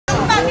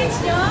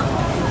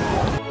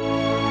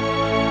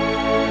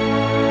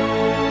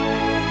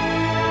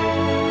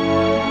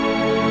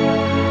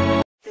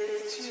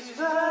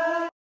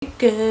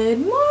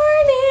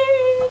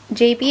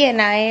JB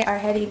and I are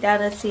heading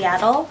down to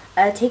Seattle,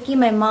 taking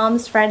my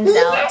mom's friends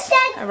out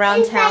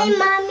around town.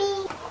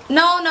 Mommy.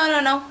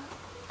 No.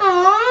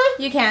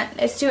 You can't.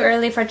 It's too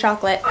early for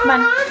chocolate. Come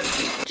on.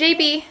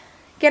 JB,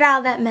 get out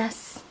of that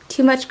mess.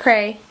 Too much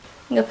cray.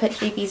 I'm gonna put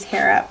JB's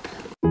hair up.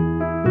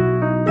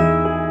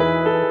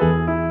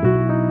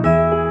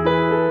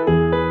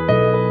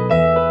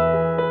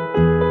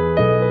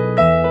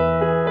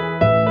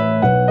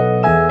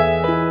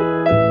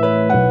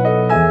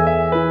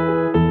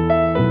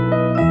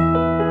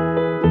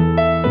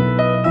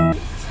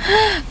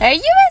 Are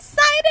you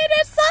excited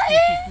or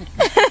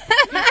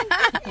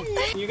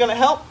something? You gonna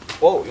help?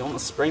 Whoa, you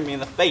almost sprayed me in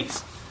the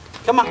face.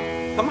 Come on,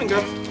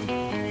 girls.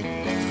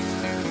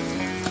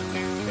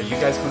 Okay, you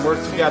guys can work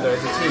together as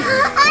a team.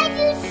 I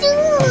do too.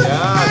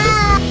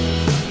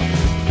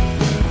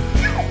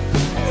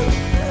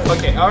 Yeah.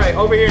 Okay, all right,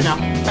 over here now.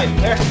 Right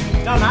there.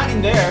 No, not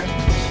in there.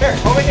 Here,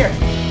 over here.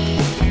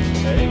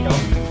 There you go.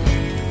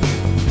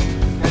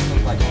 Guys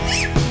look like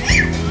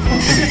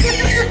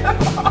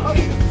oh,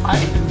 you're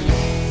fighting me.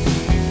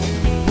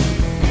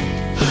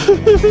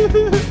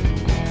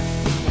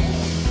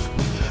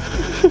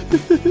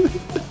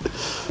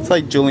 It's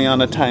like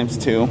Juliana times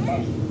 2.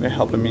 They're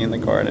helping me in the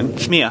garden.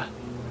 Mia.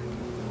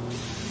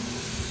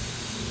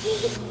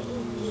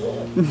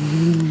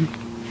 The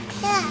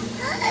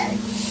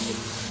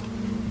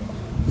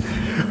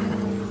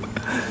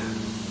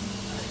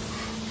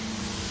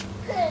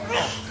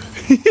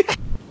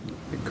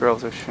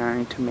girls are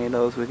sharing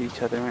tomatoes with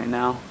each other right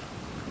now.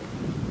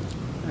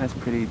 That's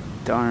pretty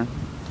darn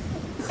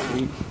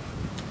sweet.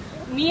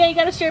 Mia, you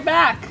gotta share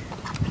back.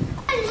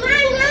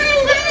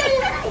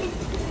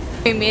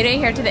 We made it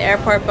here to the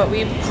airport, but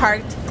we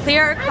parked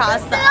clear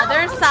across the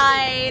other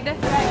side.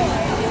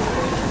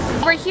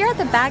 We're here at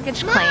the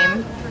baggage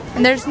claim,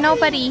 and there's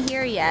nobody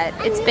here yet.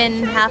 It's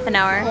been half an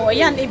hour. Oh,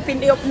 yan,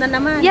 ipindiop na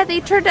naman. Yeah, they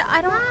turned it.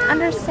 I don't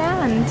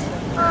understand.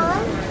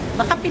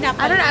 Baka pinapalitan.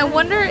 I don't know. I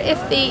wonder if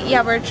they.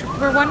 Yeah, we're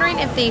wondering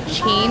if they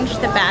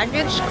changed the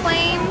baggage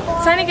claim.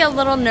 Starting to get a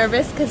little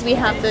nervous because we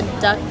have the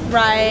duck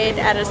ride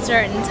at a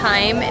certain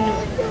time, and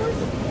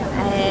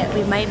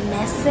we might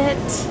miss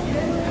it.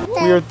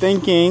 We were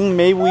thinking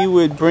maybe we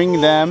would bring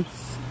them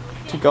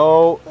to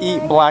go eat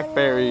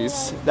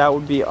blackberries. That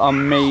would be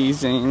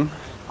amazing.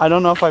 I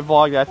don't know if I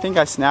vlogged it. I think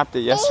I snapped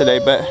it yesterday,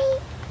 but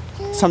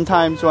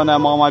sometimes when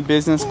I'm on my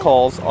business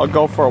calls, I'll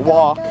go for a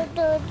walk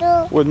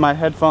with my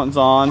headphones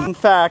on. In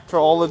fact, for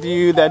all of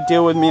you that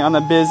deal with me on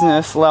a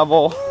business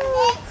level,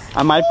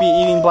 I might be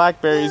eating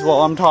blackberries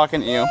while I'm talking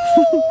to you.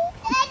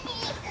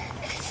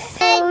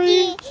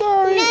 Sorry.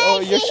 Oh,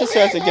 your sister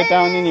has to get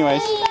down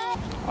anyways.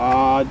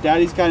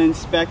 Daddy's gotta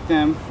inspect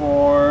them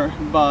for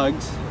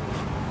bugs.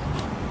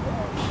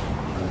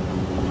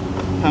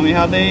 Tell me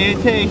how they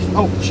taste.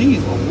 Oh,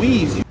 jeez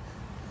Louise.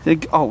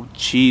 Oh,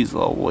 jeez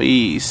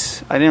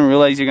Louise. I didn't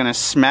realize you're gonna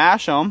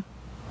smash them.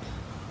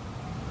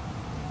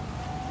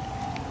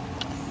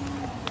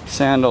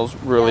 Sandals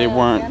really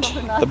weren't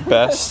the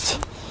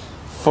best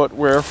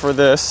footwear for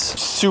this.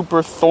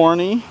 Super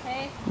thorny.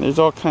 There's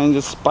all kinds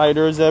of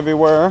spiders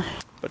everywhere.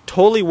 But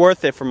totally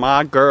worth it for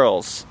my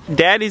girls.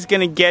 Daddy's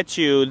gonna get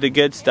you the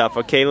good stuff,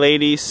 okay,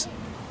 ladies?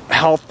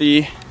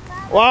 Healthy.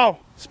 Wow,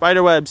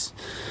 spider webs.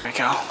 There we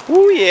go.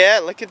 Oh yeah,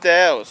 look at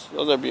those.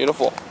 Those are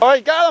beautiful. All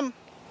right, got them.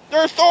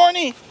 They're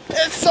thorny.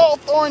 It's so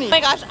thorny. Oh my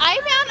gosh, I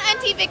found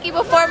Auntie Vicky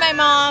before my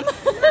mom.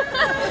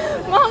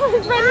 Mom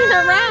was running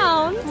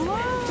around.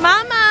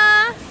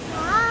 Mama.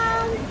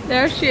 Mom.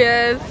 There she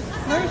is.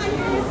 There she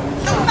is.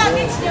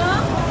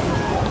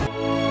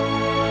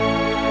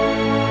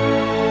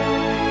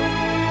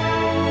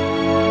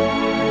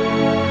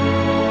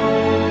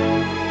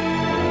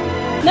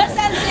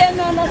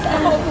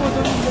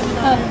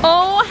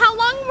 Oh, how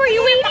long were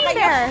you waiting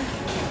there?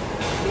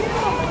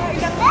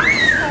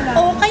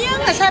 Oh, kaya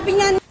nga, sabi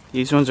niya.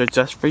 These ones are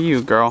just for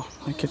you, girl.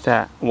 Look at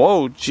that.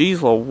 Whoa,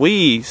 geez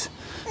Louise.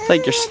 It's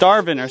like you're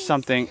starving or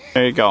something.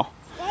 There you go.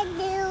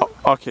 Oh,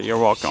 okay, you're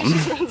welcome.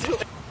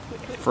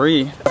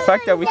 Free. The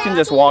fact that we can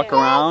just walk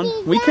around.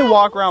 We can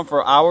walk around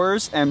for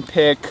hours and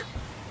pick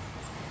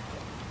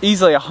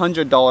easily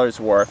 $100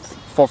 worth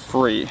for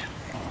free.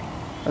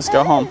 Let's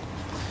go home.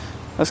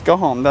 Let's go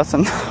home. That's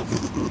enough.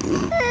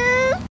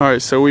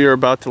 Alright, so we are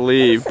about to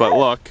leave, but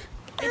look.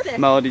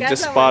 Melody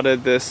just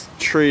spotted this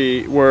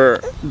tree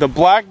where the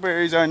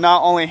blackberries are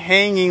not only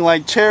hanging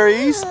like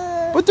cherries,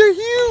 but they're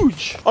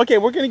huge. Okay,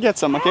 we're gonna get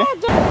some, okay?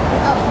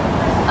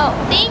 Oh,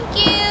 thank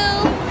you.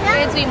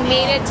 Guys, we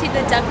made it to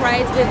the duck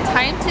rides with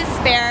time to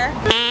spare.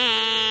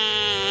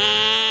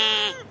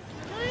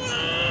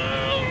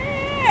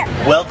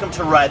 Welcome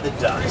to Ride the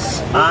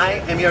Ducks.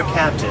 I am your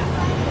captain.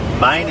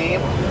 My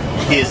name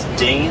is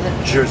Dane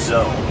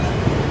Jerzone.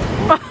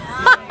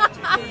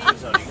 You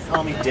can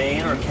call me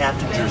Dane or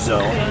Captain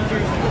Jerzone.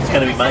 It's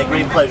going to be my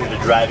great pleasure to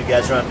drive you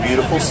guys around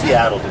beautiful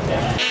Seattle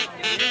today.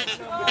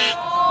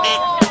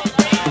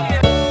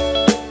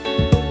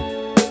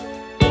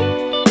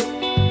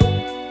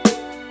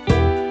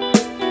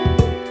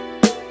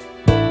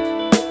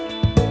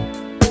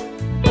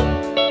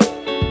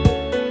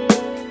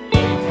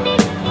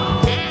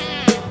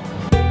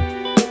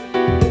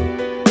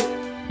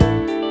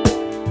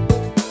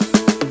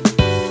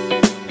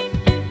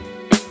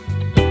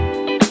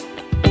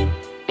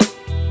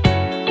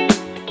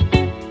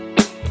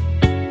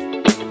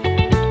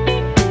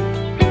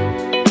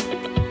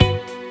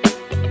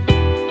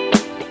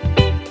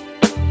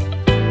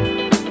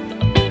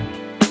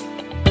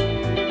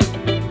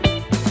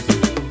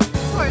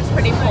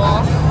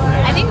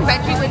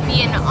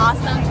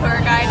 awesome tour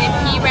guide if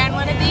he ran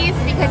one of these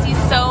because he's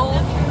so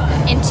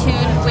in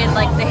tune with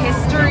like the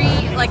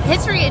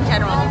history, in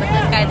general, but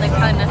this guy's like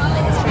telling us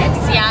the history of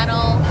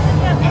Seattle,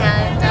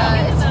 and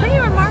it's pretty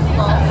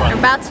remarkable. We're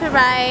about to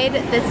ride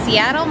the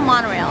Seattle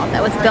monorail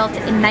that was built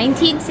in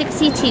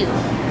 1962,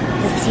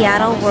 the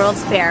Seattle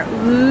World's Fair.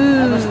 Ooh.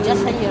 That was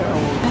just a year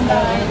old.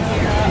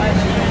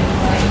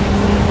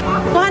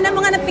 Kuha na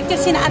mga na-picture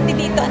si na ate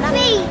dito, anak.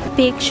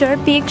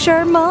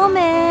 Picture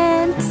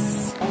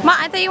moments. Ma,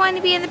 I thought you wanted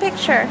to be in the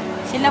picture.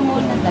 Sila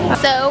muna dalawa.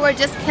 So we're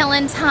just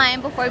killing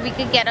time before we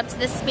could get up to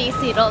the Space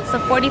Needle. It's a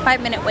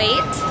 45-minute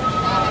wait.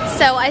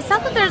 So I saw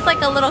that there's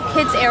like a little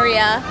kids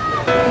area.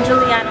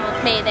 Juliana will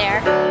play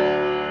there.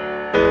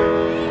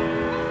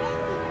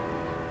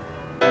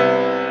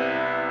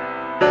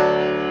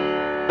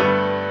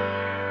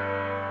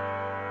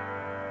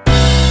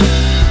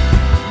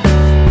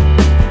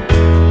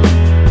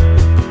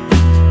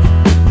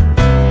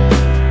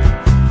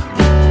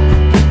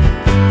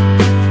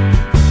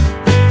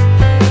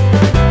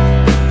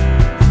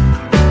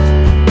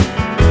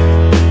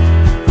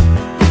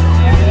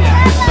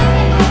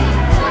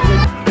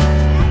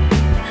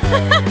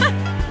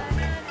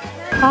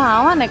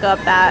 To go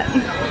up that.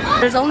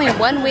 There's only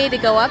one way to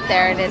go up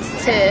there, and it's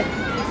to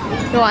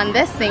go on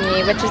this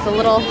thingy, which is a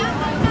little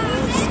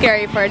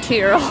scary for a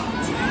 2-year-old.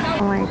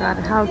 Oh my god,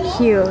 how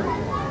cute.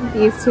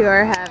 These two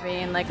are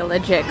having like a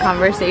legit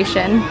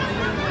conversation.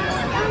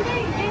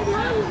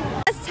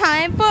 It's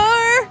time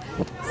for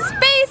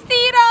Space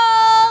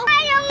Needle!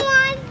 I don't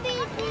want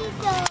Space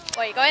Needle!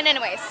 Well, you're going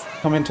anyways.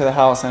 Come into the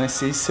house and I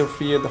see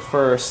Sophia the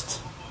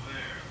First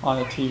on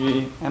the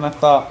TV, and I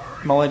thought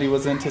Melody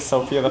was into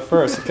Sophia the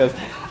First because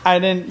I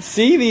didn't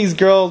see these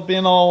girls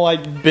being all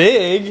like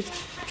big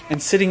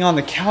and sitting on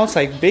the couch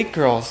like big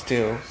girls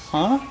do,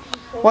 huh?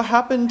 What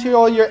happened to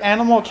all your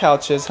animal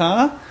couches,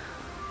 huh?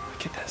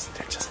 Look at this,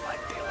 they're just like,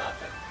 they love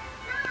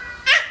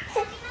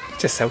it.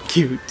 Just so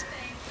cute.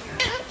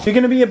 If you're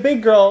gonna be a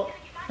big girl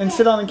and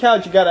sit on the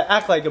couch, you gotta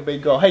act like a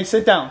big girl. Hey,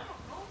 sit down.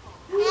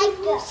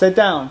 Sit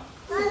down.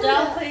 Sit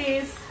down,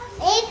 please.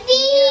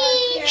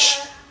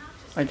 Shh.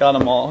 I got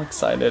them all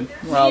excited,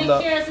 riled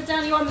up. Keira, sit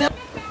down. You want milk?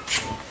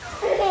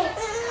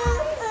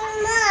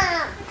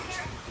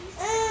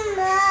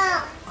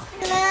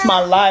 It's my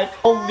life.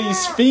 All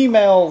these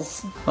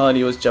females.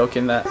 Melody was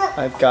joking that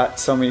I've got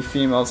so many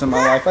females in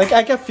my life. Like,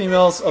 I got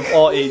females of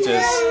all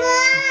ages.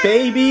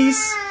 Babies,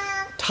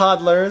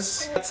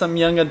 toddlers, some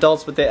young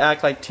adults, but they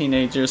act like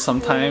teenagers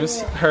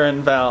sometimes. Her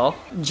and Val.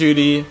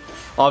 Judy,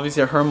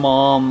 obviously her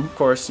mom. Of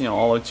course, you know,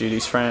 all of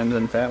Judy's friends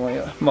and family,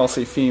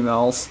 mostly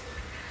females.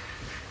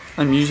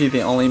 I'm usually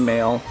the only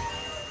male.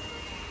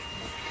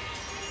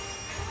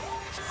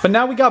 But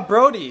now we got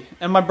Brody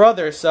and my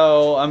brother,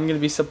 so I'm gonna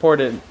be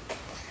supported.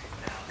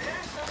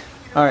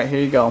 Alright, here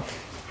you go.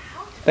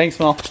 Thanks,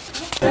 Mel.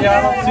 Yeah,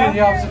 I don't see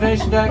the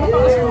observation deck.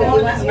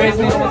 Space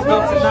Needle was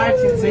built in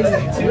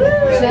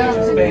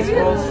 1962. Space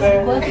World's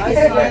Fair.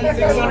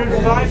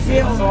 605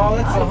 feet, so all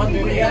that's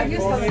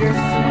 184 meters.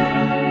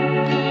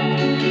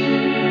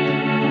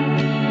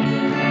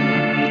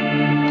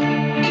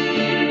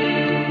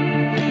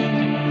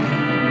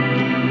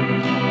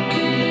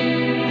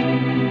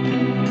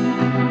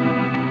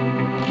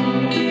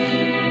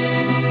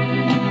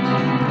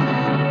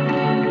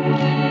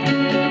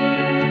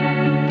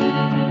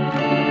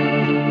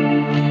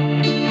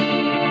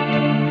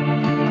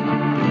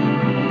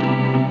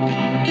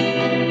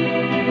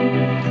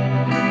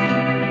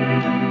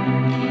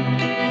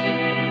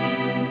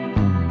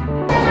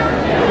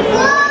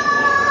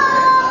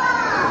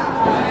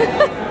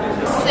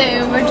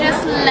 We're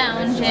just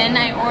lounging.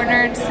 I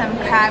ordered some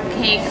crab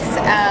cakes,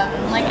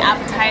 like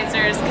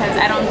appetizers, because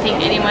I don't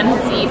think anyone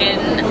has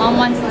eaten. Mom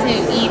wants to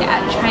eat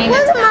at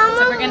Chinatown,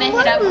 so we're gonna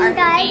hit up our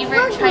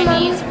favorite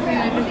Chinese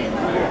food.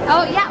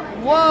 Oh yeah,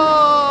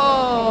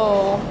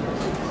 whoa!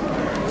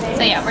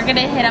 So yeah, we're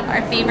gonna hit up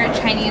our favorite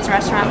Chinese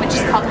restaurant, which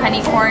is called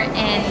Honey Court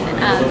in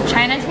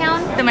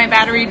Chinatown. Then my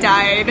battery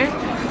died.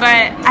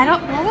 But I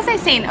don't, what was I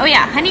saying? Oh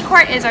yeah, Honey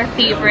Court is our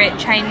favorite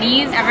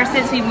Chinese ever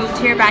since we moved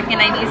here back in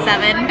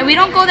 '97. And we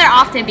don't go there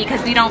often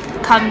because we don't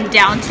come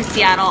down to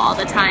Seattle all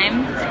the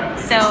time.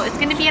 So it's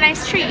gonna be a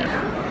nice treat.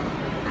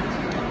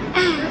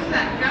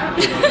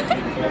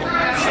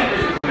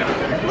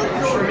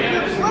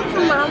 Look,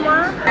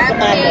 Mama. Crab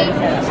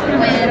cakes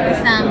with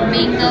some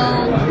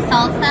mango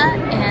salsa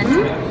and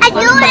I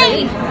do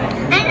it.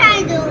 And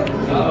I do.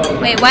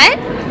 Wait, what?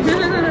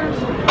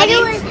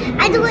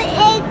 I do it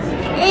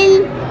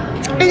in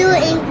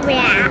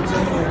wraps.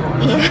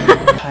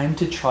 Yeah. Time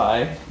to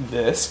try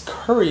this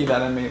curry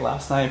that I made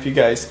last night. If you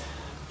guys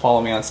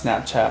follow me on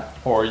Snapchat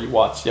or you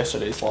watched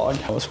yesterday's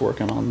vlog, I was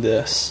working on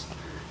this.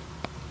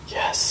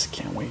 Yes,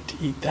 can't wait to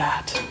eat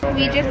that.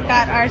 We just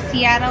got our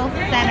Seattle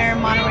Center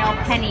monorail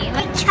penny.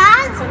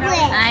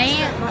 Chocolate.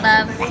 I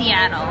love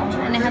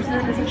Seattle, and it has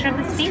a picture of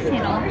the Space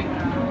Needle.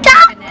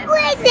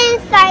 Chocolate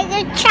inside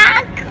the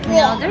chocolate.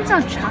 No, there's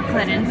no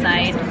chocolate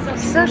inside.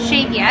 It's so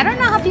shaky. I don't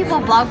know how people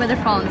vlog with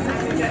their phones.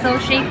 It's so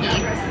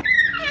shaky.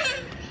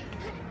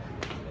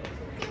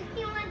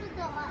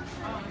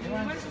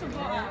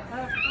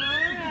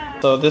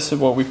 So this is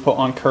what we put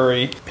on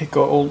curry.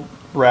 Pickled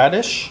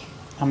radish.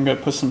 I'm gonna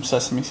put some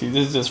sesame seeds.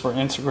 This is just for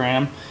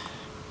Instagram.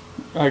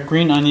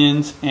 Green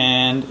onions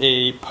and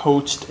a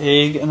poached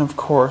egg, and of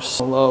course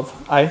I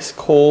love ice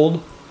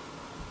cold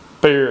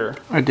beer.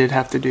 I did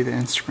have to do the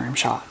Instagram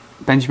shot.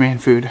 Benji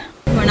made food.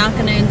 We're not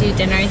gonna do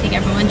dinner. I think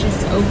everyone's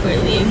just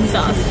overly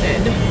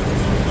exhausted.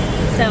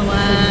 So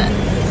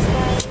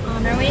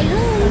on our way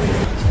home.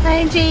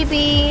 Hi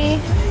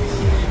JB.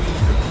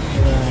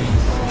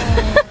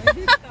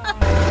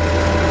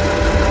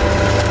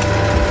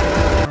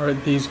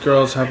 Alright, these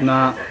girls have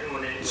not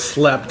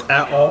slept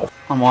at all.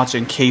 I'm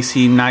watching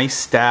Casey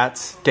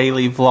Neistat's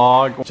daily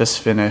vlog.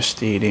 Just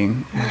finished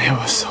eating and it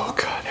was so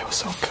good. It was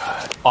so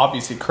good.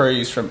 Obviously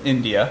curry is from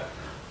India,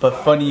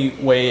 but funny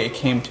way it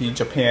came to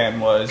Japan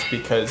was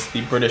because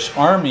the British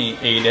Army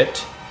ate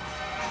it,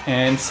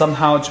 and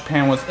somehow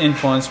Japan was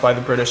influenced by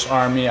the British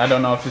Army. I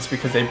don't know if it's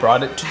because they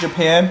brought it to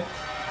Japan,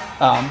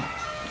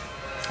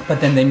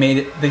 but then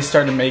they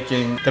started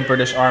making the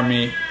British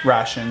Army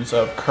rations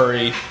of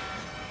curry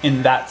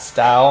in that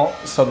style,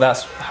 so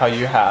that's how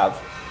you have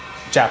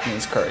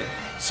Japanese curry.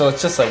 So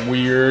it's just a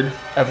weird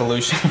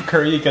evolution of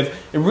curry because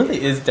it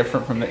really is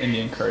different from the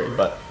Indian curry,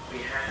 but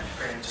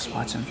just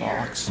watching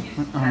vlogs.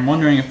 I'm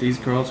wondering if these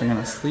girls are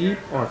gonna sleep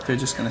or if they're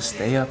just gonna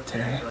stay up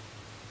today.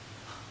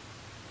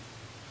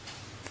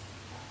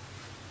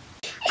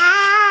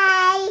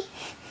 Hi.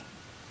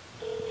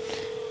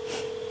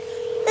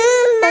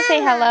 Say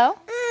hello.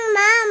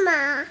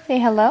 Mama. Say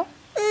hello.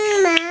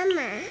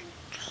 Mama.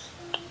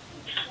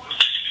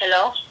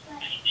 Hello?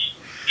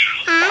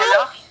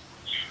 Hello.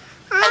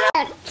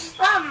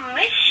 I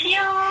miss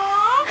you.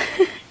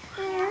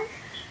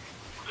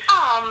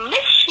 I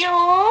miss you.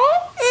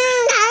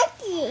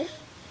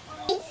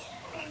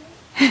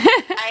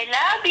 I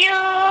love you.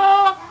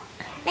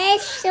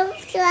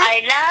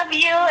 I love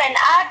you and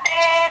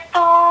Ate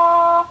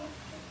too.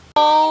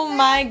 Oh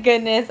my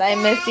goodness, I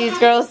miss these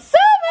girls so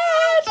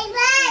much.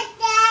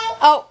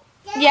 Oh,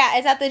 yeah,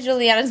 it's at the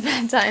Juliana's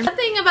bedtime.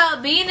 Something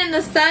about being in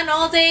the sun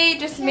all day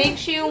just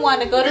makes you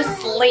want to go to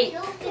sleep.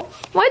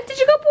 What? Did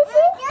you go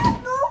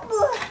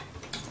poo-poo?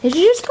 Did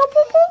you just go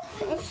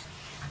poo-poo?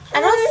 I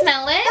don't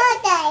smell it.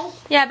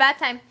 Yeah, bath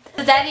time.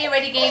 Daddy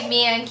already gave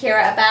Mia and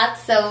Keira a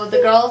bath, so the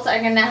girls are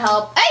gonna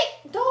help. Hey,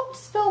 don't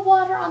spill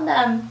water on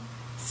them.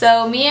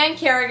 So Mia and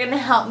Keira are gonna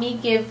help me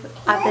give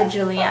Ate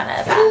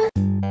Juliana a bath.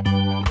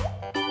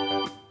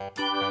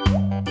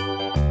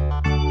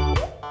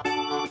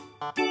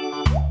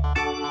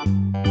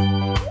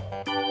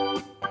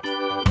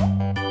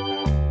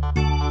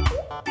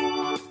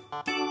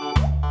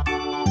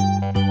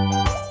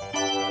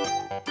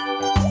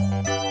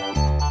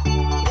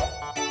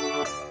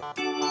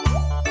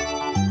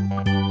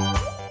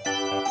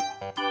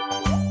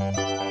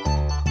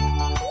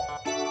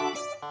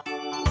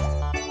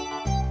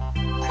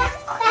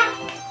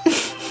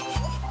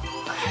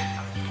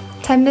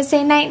 Time to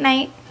say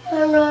night-night.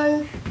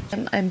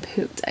 I'm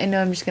pooped. I know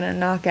I'm just gonna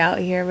knock out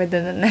here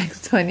within the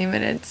next 20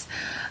 minutes.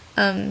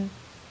 But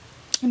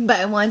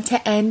I want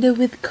to end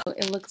with,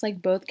 it looks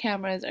like both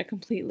cameras are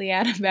completely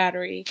out of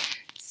battery.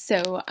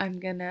 So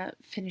I'm gonna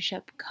finish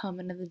up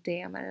comment of the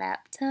day on my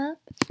laptop.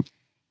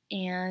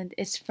 And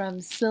it's from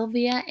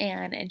Sylvia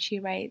Ann, and she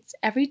writes,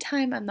 "Every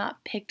time I'm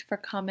not picked for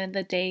comment of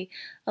the day,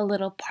 a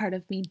little part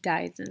of me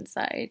dies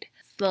inside."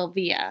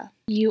 Sylvia,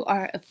 you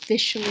are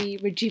officially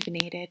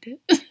rejuvenated.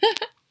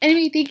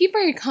 Anyway, thank you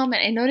for your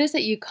comment. I noticed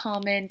that you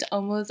comment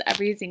almost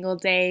every single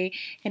day,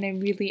 and I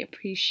really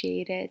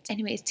appreciate it.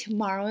 Anyways,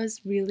 tomorrow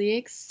is really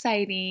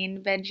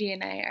exciting. Benji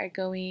and I are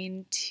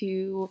going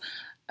to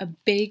a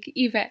big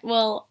event.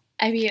 Well,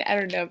 I mean, I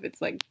don't know if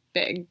it's like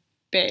big.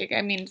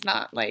 I mean, it's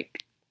not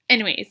like...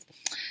 Anyways,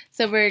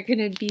 so we're going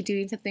to be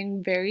doing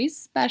something very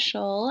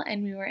special,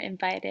 and we were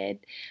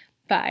invited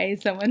by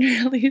someone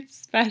really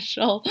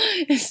special.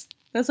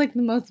 That's like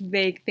the most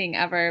vague thing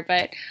ever,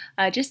 but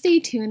just stay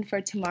tuned for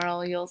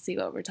tomorrow. You'll see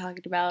what we're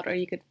talking about, or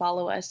you could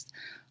follow us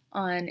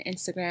on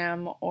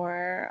Instagram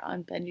or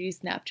on Benji's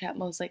Snapchat,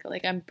 most likely.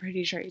 Like, I'm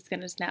pretty sure he's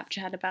going to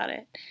Snapchat about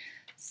it.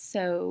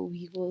 So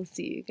we will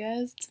see you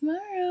guys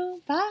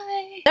tomorrow.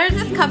 Bye! There's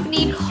this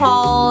company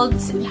called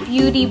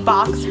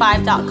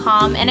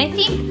beautybox5.com, and I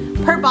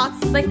think per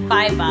box is like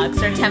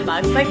 $5 or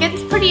 $10. Like,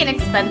 it's pretty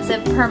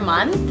inexpensive per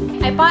month.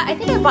 I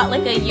think I bought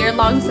like a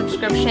year-long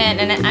subscription,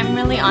 and I'm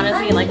really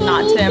honestly like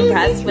not too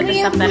impressed with the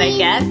stuff that I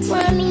get.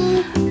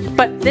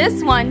 But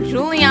this one,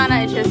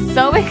 Juliana is just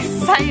so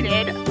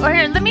excited. Or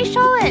here, let me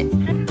show it.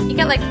 You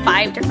get like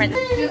 5 different...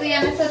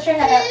 Juliana, put your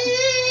head up.